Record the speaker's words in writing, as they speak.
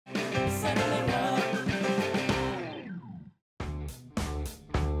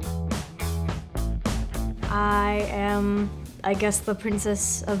I am, I guess, the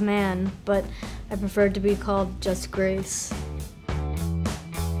princess of man, but I prefer to be called just Grace.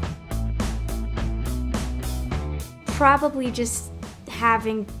 Probably just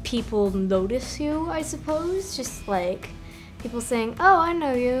having people notice you, I suppose. Just like people saying, oh, I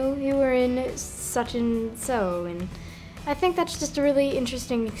know you, you were in such and so, and I think that's just a really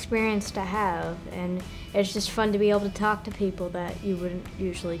interesting experience to have, and it's just fun to be able to talk to people that you wouldn't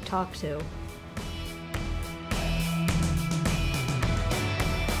usually talk to.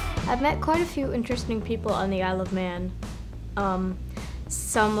 I've met quite a few interesting people on the Isle of Man,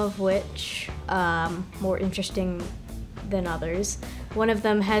 some of which more interesting than others. One of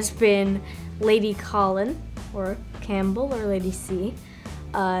them has been Lady Colin, or Campbell, or Lady C.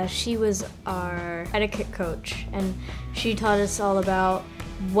 She was our etiquette coach, and she taught us all about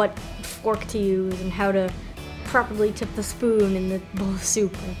what fork to use and how to properly tip the spoon in the bowl of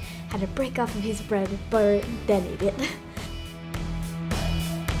soup, and how to break off a piece of bread, butter it, and then eat it.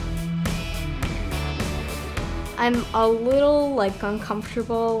 I'm a little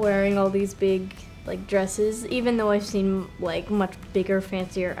uncomfortable wearing all these big dresses, even though I've seen much bigger,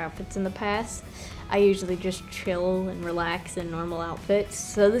 fancier outfits in the past. I usually just chill and relax in normal outfits,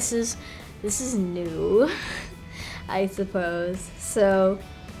 so this is new, I suppose. So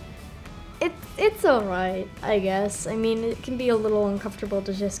it's alright, I guess. I mean, it can be a little uncomfortable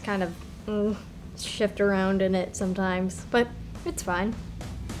to just kind of shift around in it sometimes, but it's fine.